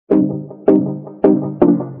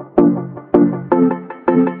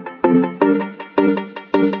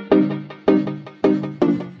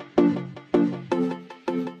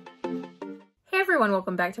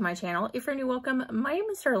welcome back to my channel. If you're new, welcome. My name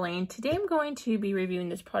is Darlene. Today I'm going to be reviewing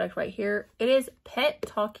this product right here. It is Pet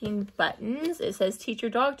Talking Buttons. It says teach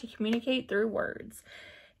your dog to communicate through words.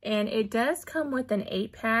 And it does come with an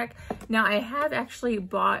 8-pack. Now I have actually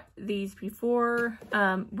bought these before.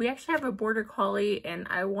 We actually have a border collie and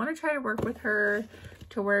I want to try to work with her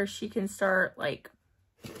to where she can start, like,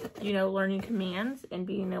 you know, learning commands and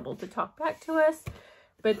being able to talk back to us.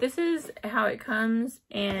 But this is how it comes,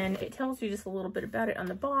 and it tells you just a little bit about it on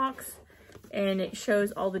the box, and it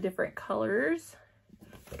shows all the different colors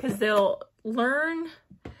because they'll learn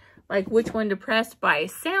like which one to press by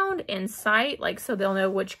sound and sight, like, so they'll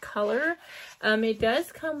know which color. It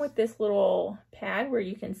does come with this little pad where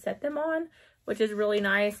you can set them on, which is really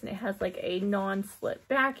nice, and it has like a non-slip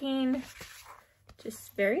backing,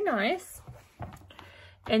 just very nice.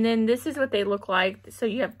 And then this is what they look like. So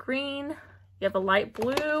you have green, you have a light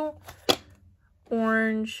blue,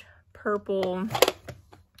 orange, purple,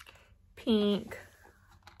 pink,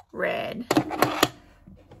 red,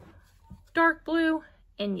 dark blue,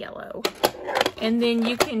 and yellow. And then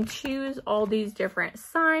you can choose all these different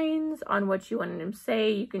signs on what you want them to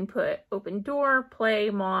say. You can put open door,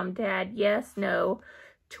 play, mom, dad, yes, no,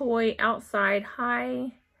 toy, outside,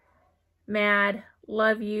 hi, mad,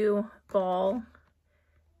 love you, ball,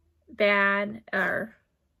 bad, or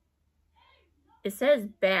it says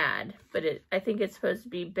bad, but I think it's supposed to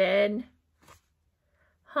be bed,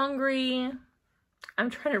 hungry, I'm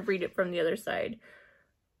trying to read it from the other side,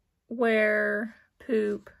 where,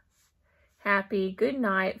 poop, happy, good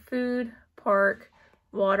night, food, park,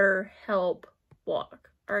 water, help, walk,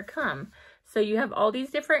 or come. So you have all these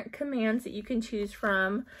different commands that you can choose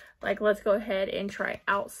from. Like, let's go ahead and try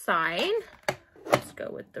outside. Let's go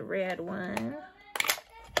with the red one.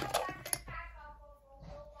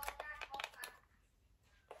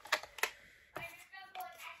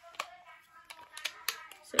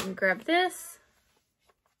 So you can grab this.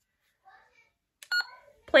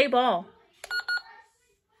 Play ball.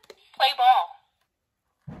 Play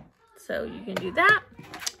ball. So you can do that.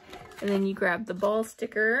 And then you grab the ball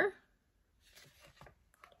sticker.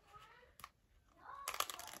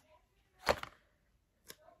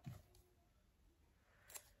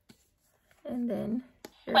 And then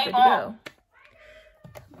you're good to go.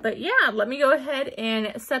 But yeah, let me go ahead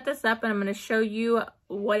and set this up, and I'm going to show you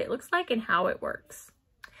what it looks like and how it works.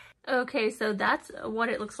 Okay, so that's what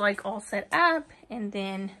it looks like all set up, and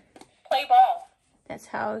then play ball. That's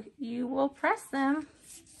how you will press them.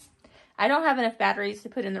 I don't have enough batteries to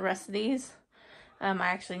put in the rest of these. I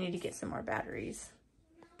actually need to get some more batteries.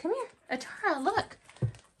 Come here, Atara, look.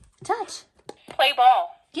 Touch. Play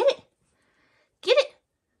ball. Get it. Get it.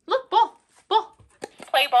 Look, ball. Ball.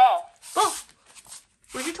 Play ball. Ball.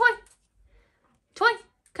 Where's your toy? Toy,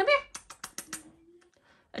 come here.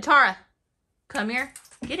 Atara, come here.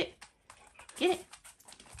 Get it. Get it.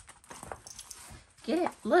 Get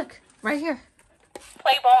it. Look, right here.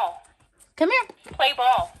 Play ball. Come here. Play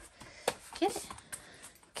ball. Get it.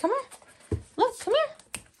 Come here. Look, come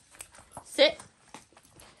here. Sit.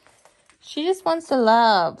 She just wants to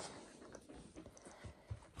love.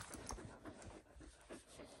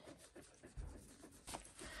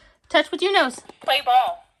 Touch with your nose. Play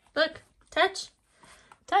ball. Look. Touch.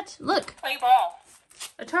 Touch. Look. Play ball.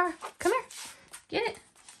 Atara, come here. Get it.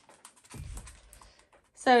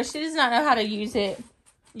 So she does not know how to use it.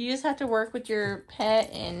 You just have to work with your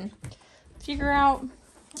pet and figure out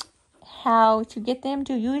how to get them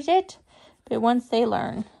to use it. But once they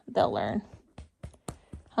learn, they'll learn.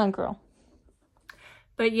 Huh, girl?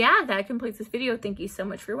 But yeah, that completes this video. Thank you so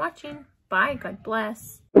much for watching. Bye. God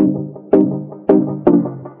bless.